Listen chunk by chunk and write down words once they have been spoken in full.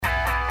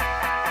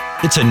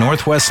It's a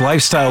Northwest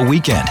lifestyle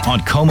weekend on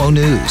KOMO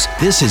News.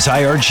 This is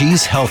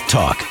IRG's Health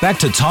Talk. Back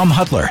to Tom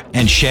Hutler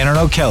and Shannon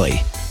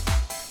O'Kelly.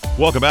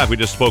 Welcome back. We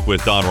just spoke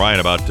with Don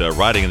Ryan about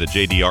riding in the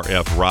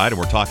JDRF ride,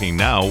 and we're talking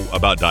now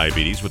about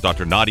diabetes with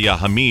Dr. Nadia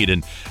Hameed,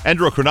 an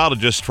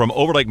endocrinologist from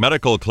Overlake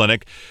Medical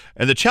Clinic,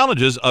 and the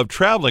challenges of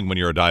traveling when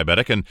you're a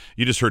diabetic. And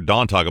you just heard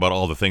Don talk about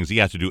all the things he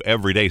has to do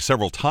every day,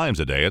 several times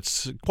a day.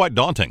 It's quite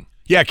daunting.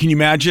 Yeah, can you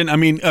imagine? I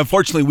mean,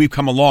 fortunately, we've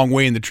come a long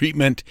way in the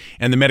treatment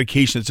and the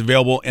medication that's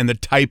available and the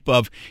type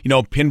of,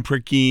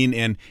 pinpricking.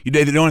 And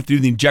they don't have to do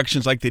the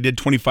injections like they did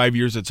 25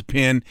 years. It's a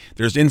pin.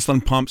 There's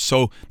insulin pumps.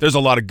 So there's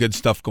a lot of good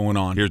stuff going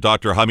on. Here's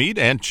Dr. Hameed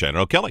and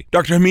Shannon O'Kelly.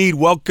 Dr. Hameed,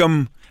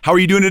 welcome. How are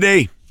you doing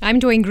today? I'm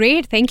doing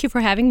great. Thank you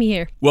for having me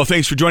here. Well,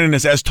 thanks for joining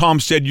us. As Tom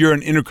said, you're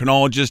an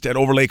endocrinologist at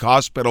Overlake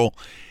Hospital.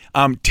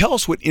 Tell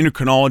us what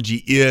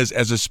endocrinology is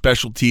as a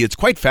specialty. It's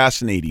quite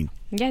fascinating.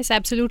 Yes,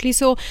 absolutely.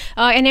 So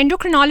an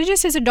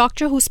endocrinologist is a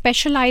doctor who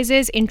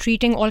specializes in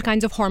treating all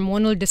kinds of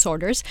hormonal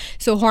disorders.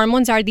 So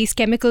hormones are these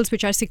chemicals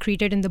which are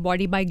secreted in the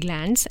body by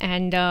glands,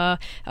 and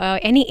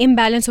any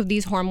imbalance of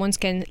these hormones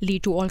can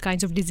lead to all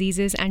kinds of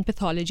diseases and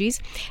pathologies.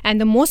 And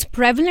the most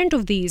prevalent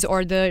of these,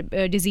 or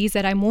the disease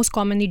that I most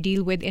commonly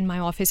deal with in my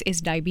office,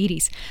 is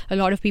diabetes. A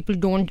lot of people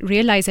don't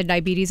realize that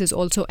diabetes is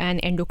also an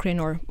endocrine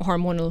or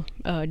hormonal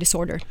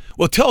disorder.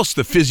 Well, tell us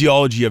the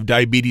physiology of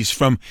diabetes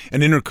from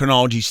an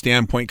endocrinology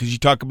standpoint, because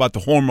you talk about the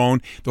hormone.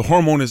 The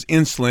hormone is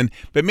insulin,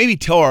 but maybe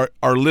tell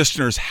our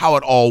listeners how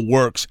it all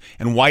works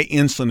and why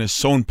insulin is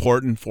so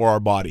important for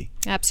our body.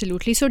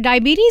 Absolutely. So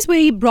diabetes,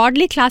 we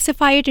broadly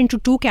classify it into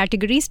two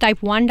categories,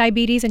 type 1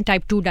 diabetes and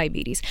type 2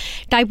 diabetes.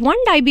 Type 1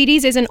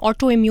 diabetes is an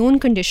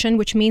autoimmune condition,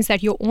 which means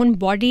that your own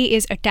body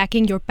is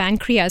attacking your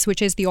pancreas,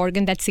 which is the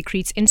organ that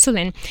secretes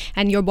insulin,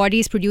 and your body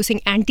is producing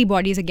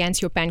antibodies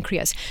against your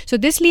pancreas. So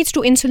this leads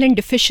to insulin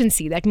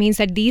deficiency. That means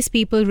that these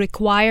people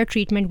require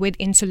treatment with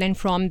insulin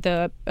from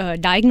the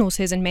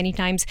diagnosis, and many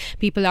times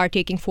people are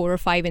taking 4 or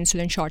 5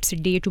 insulin shots a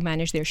day to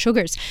manage their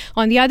sugars.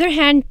 On the other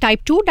hand,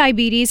 type 2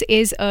 diabetes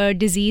is a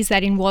disease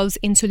that involves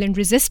insulin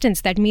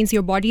resistance. That means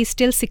your body is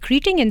still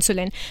secreting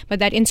insulin, but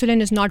that insulin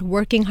is not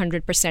working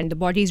 100%. The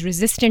body is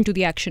resistant to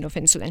the action of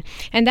insulin.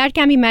 And that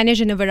can be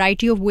managed in a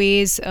variety of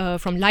ways,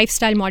 from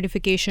lifestyle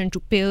modification to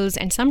pills,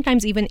 and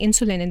sometimes even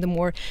insulin in the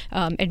more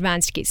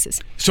advanced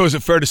cases. So is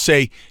it fair to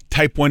say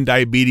type 1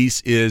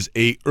 diabetes is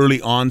a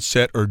early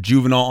onset or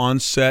juvenile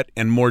onset,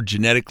 and more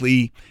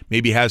genetically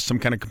maybe has some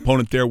kind of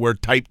component there, where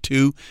type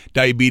 2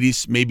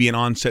 diabetes may be an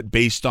onset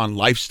based on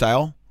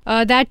lifestyle?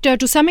 That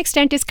to some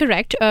extent is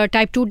correct.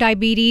 Type 2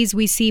 diabetes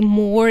we see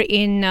more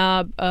in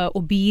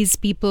obese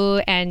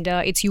people, and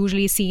it's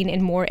usually seen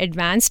in more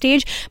advanced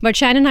stage. But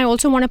Shannon, I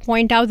also want to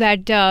point out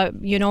that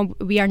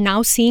we are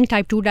now seeing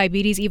type 2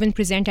 diabetes even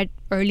present at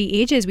early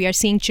ages. We are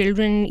seeing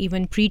children,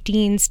 even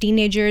preteens,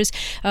 teenagers,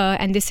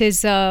 and this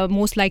is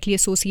most likely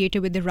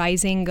associated with the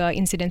rising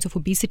incidence of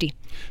obesity.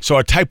 So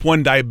a type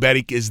 1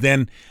 diabetic is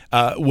then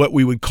what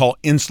we would call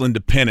insulin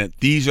dependent.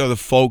 These are the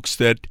folks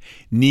that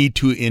need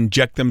to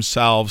inject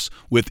themselves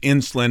with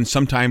insulin,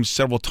 sometimes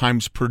several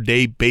times per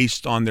day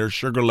based on their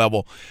sugar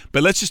level.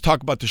 But let's just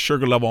talk about the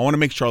sugar level. I want to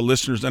make sure our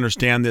listeners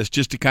understand this,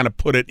 just to kind of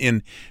put it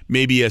in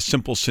maybe a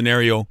simple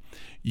scenario.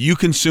 You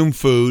consume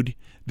food.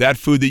 That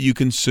food that you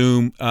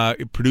consume,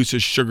 it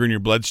produces sugar in your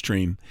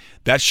bloodstream.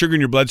 That sugar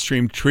in your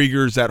bloodstream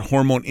triggers that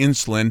hormone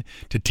insulin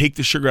to take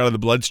the sugar out of the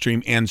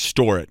bloodstream and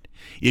store it.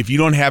 If you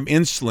don't have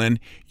insulin,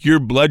 your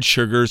blood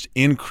sugars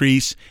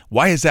increase.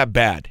 Why is that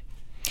bad?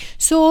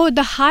 So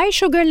the high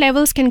sugar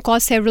levels can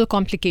cause several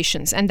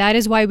complications, and that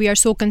is why we are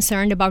so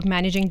concerned about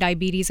managing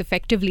diabetes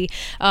effectively.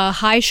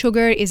 High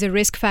sugar is a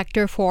risk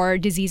factor for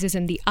diseases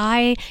in the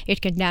eye.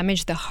 It can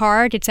damage the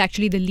heart. It's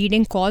actually the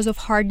leading cause of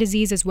heart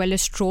disease as well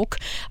as stroke.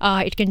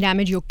 It can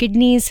damage your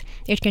kidneys.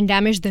 It can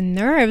damage the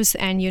nerves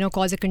and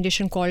cause a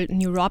condition called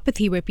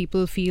neuropathy, where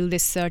people feel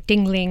this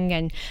tingling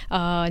and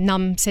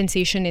numb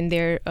sensation in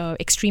their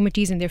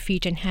extremities in their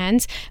feet and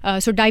hands.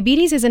 So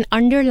diabetes is an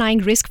underlying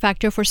risk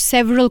factor for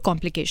several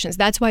complications.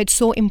 That's why it's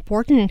so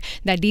important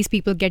that these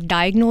people get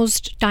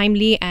diagnosed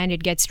timely and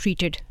it gets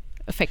treated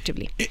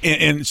effectively.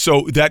 And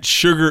so that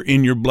sugar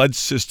in your blood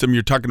system,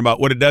 you're talking about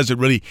what it does,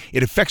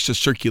 it affects the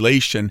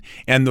circulation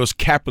and those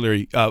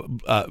capillary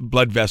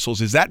blood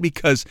vessels. Is that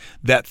because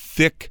that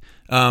thick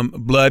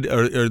blood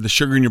or the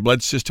sugar in your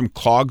blood system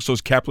clogs those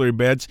capillary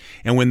beds,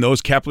 and when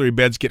those capillary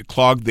beds get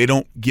clogged, they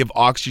don't give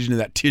oxygen to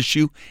that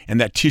tissue,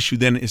 and that tissue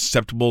then is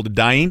susceptible to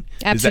dying?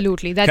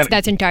 Absolutely.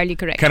 That's entirely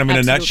correct. Kind of in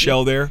a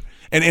nutshell there.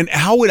 And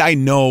how would I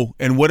know,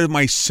 and what are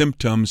my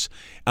symptoms?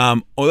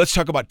 Let's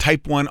talk about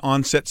type 1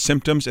 onset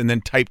symptoms and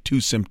then type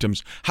 2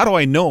 symptoms. How do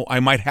I know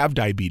I might have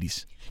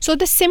diabetes? So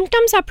the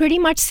symptoms are pretty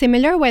much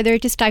similar, whether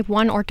it is type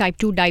 1 or type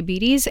 2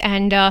 diabetes.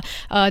 And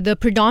the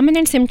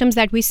predominant symptoms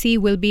that we see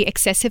will be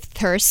excessive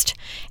thirst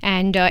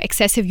and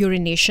excessive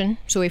urination.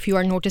 So if you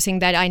are noticing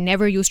that I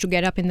never used to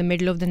get up in the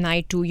middle of the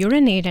night to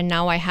urinate, and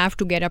now I have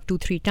to get up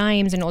 2-3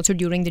 times, and also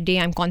during the day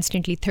I'm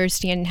constantly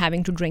thirsty and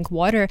having to drink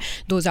water,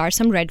 those are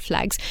some red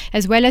flags.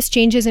 As well as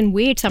changes in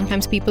weight.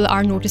 Sometimes people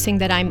are noticing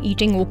that I'm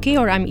eating okay,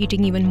 or I'm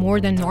eating even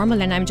more than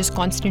normal, and I'm just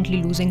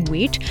constantly losing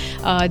weight.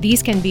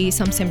 These can be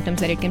some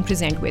symptoms that it can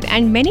present with.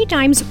 And many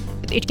times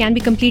it can be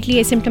completely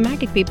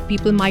asymptomatic.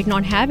 People might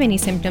not have any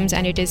symptoms,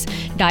 and it is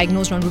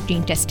diagnosed on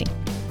routine testing.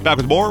 Back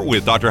with more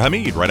with Dr.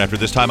 Hameed right after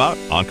this time out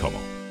on KOMO.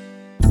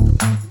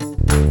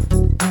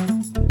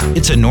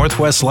 It's a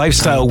Northwest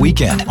Lifestyle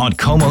Weekend on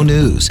KOMO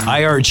News.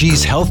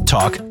 IRG's Health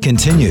Talk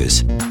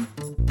continues.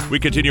 We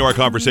continue our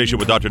conversation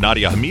with Dr.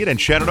 Nadia Hameed and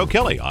Shannon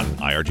O'Kelly on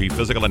IRG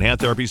Physical and Hand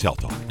Therapy's Health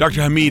Talk.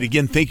 Dr. Hameed,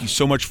 again, thank you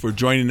so much for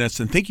joining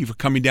us, and thank you for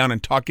coming down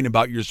and talking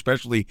about your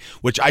specialty,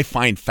 which I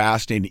find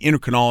fascinating,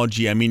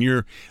 endocrinology. I mean,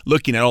 you're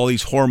looking at all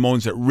these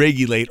hormones that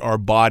regulate our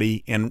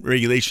body, and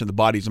regulation of the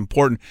body is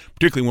important,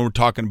 particularly when we're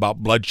talking about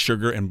blood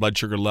sugar and blood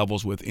sugar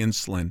levels with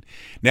insulin.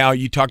 Now,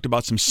 you talked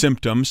about some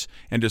symptoms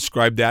and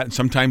described that, and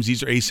sometimes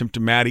these are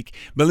asymptomatic.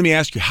 But let me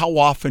ask you, how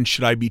often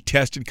should I be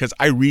tested? Because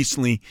I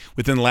recently,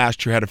 within the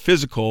last year, had a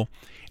physical,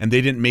 and they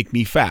didn't make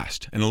me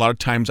fast. And a lot of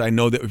times I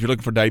know that if you're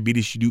looking for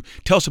diabetes, you do.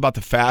 Tell us about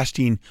the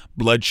fasting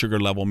blood sugar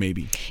level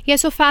maybe. Yeah,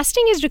 so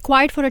fasting is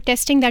required for a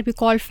testing that we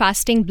call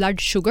fasting blood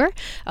sugar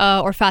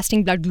or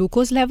fasting blood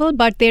glucose level.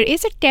 But there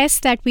is a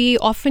test that we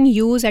often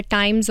use at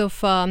times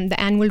of the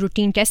annual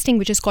routine testing,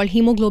 which is called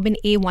hemoglobin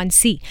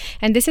A1C.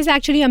 And this is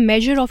actually a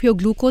measure of your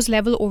glucose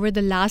level over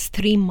the last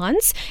 3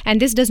 months.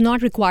 And this does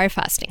not require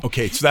fasting.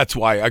 Okay, so that's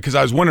why. Because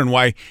I was wondering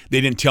why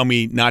they didn't tell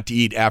me not to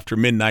eat after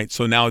midnight.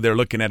 So now they're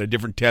looking at a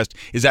different test.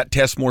 Is that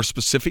test more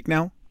specific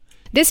now?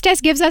 This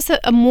test gives us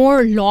a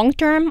more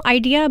long-term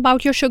idea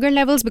about your sugar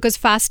levels, because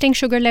fasting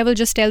sugar level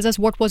just tells us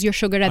what was your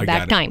sugar at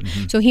that time.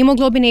 Mm-hmm. So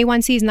hemoglobin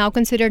A1C is now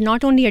considered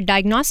not only a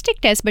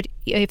diagnostic test, but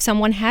if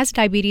someone has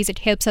diabetes, it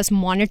helps us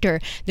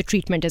monitor the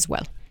treatment as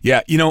well.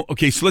 Yeah,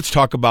 okay, so let's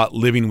talk about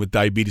living with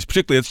diabetes.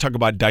 Particularly, let's talk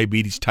about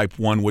diabetes type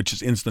 1, which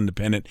is insulin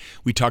dependent.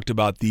 We talked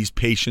about these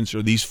patients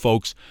or these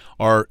folks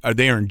are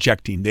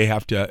injecting. They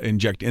have to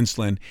inject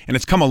insulin. And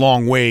it's come a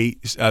long way,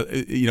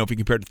 if you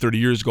compare it to 30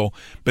 years ago.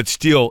 But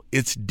still,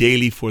 it's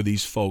daily for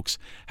these folks.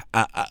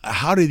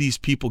 How do these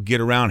people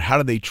get around? How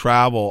do they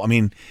travel? I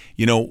mean,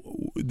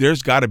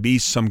 there's got to be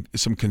some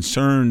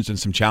concerns and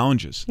some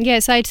challenges.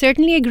 Yes, I'd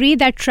certainly agree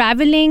that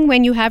traveling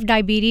when you have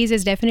diabetes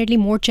is definitely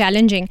more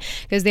challenging,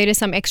 because there is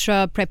some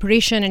extra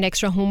preparation and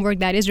extra homework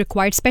that is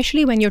required,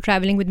 especially when you're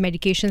traveling with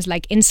medications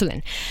like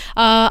insulin.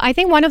 I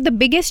think one of the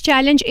biggest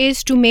challenge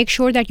is to make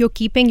sure that you're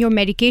keeping your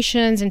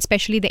medications, and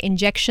especially the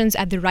injections,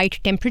 at the right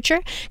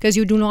temperature, because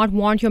you do not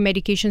want your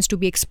medications to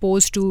be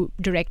exposed to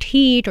direct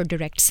heat or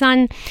direct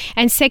sun.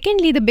 And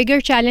secondly, the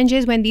bigger challenge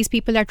is when these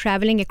people are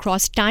traveling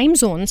across time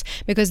zones,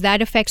 because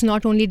that affects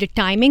not only the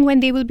timing when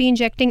they will be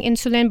injecting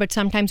insulin, but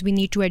sometimes we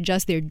need to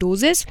adjust their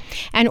doses,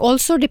 and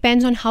also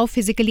depends on how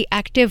physically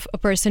active a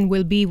person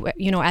will be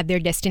at their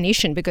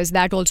destination, because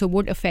that also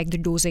would affect the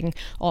dosing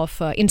of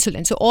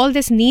insulin. So all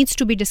this needs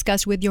to be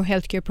discussed with your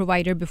healthcare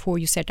provider before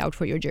you set out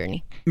for your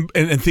journey.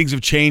 And things have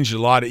changed a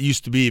lot. It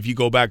used to be, if you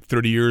go back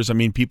 30 years, I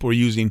mean, people were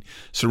using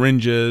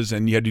syringes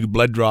and you had to do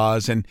blood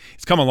draws, and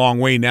it's come a long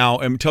way now.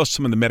 And tell us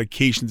some of the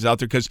medications out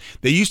there, because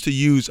they used to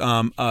use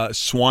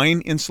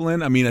swine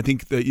insulin. I mean, I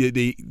think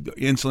the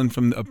insulin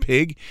from a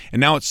pig, and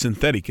now it's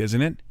synthetic,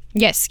 isn't it?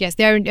 Yes.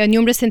 There are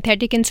numerous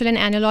synthetic insulin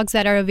analogs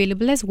that are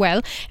available as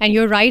well. And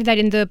you're right that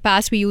in the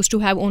past we used to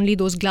have only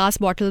those glass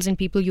bottles and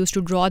people used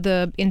to draw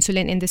the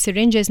insulin in the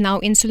syringes. Now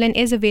insulin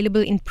is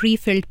available in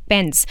pre-filled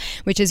pens,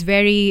 which is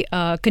very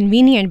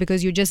convenient,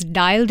 because you just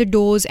dial the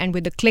dose and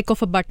with the click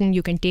of a button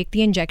you can take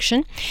the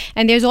injection.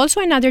 And there's also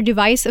another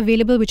device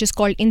available which is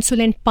called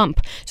insulin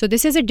pump. So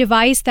this is a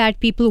device that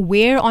people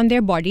wear on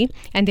their body,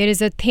 and there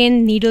is a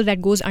thin needle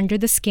that goes under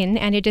the skin,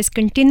 and it is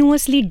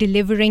continuously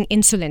delivering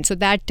insulin. So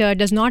that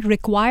does not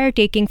require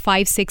taking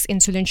 5-6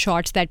 insulin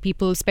shots that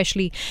people,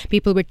 especially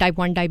people with type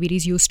 1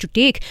 diabetes, used to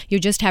take. You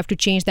just have to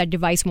change that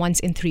device once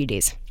in 3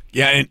 days.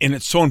 Yeah, and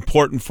it's so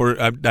important for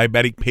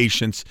diabetic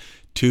patients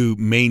to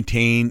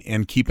maintain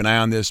and keep an eye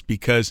on this,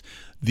 because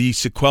the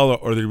sequela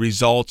or the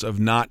results of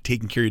not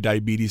taking care of your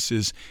diabetes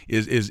is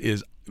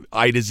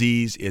eye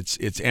disease,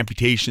 it's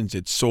amputations,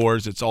 it's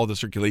sores, it's all the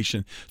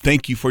circulation.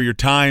 Thank you for your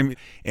time,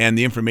 and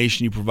the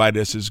information you provided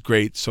us is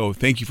great. So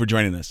thank you for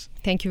joining us.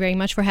 Thank you very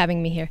much for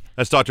having me here.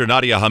 That's Dr.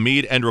 Nadia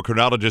Hameed,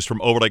 endocrinologist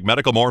from Overlake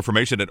Medical. More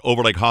information at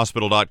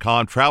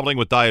overlakehospital.com. Traveling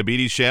with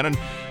diabetes, Shannon.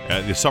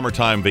 The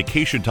summertime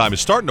vacation time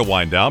is starting to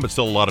wind down, but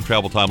still a lot of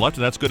travel time left,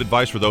 and that's good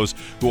advice for those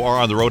who are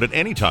on the road at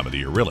any time of the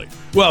year, really.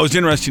 Well, it was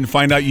interesting to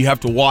find out you have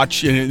to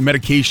watch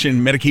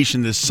medication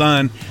in the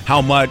sun,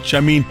 how much.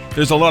 I mean,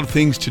 there's a lot of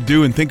things to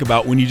do and think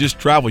about when you just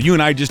travel. You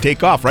and I just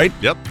take off, right?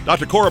 Yep.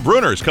 Dr. Cora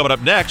Bruner is coming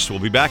up next. We'll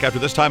be back after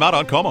this time out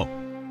on KOMO.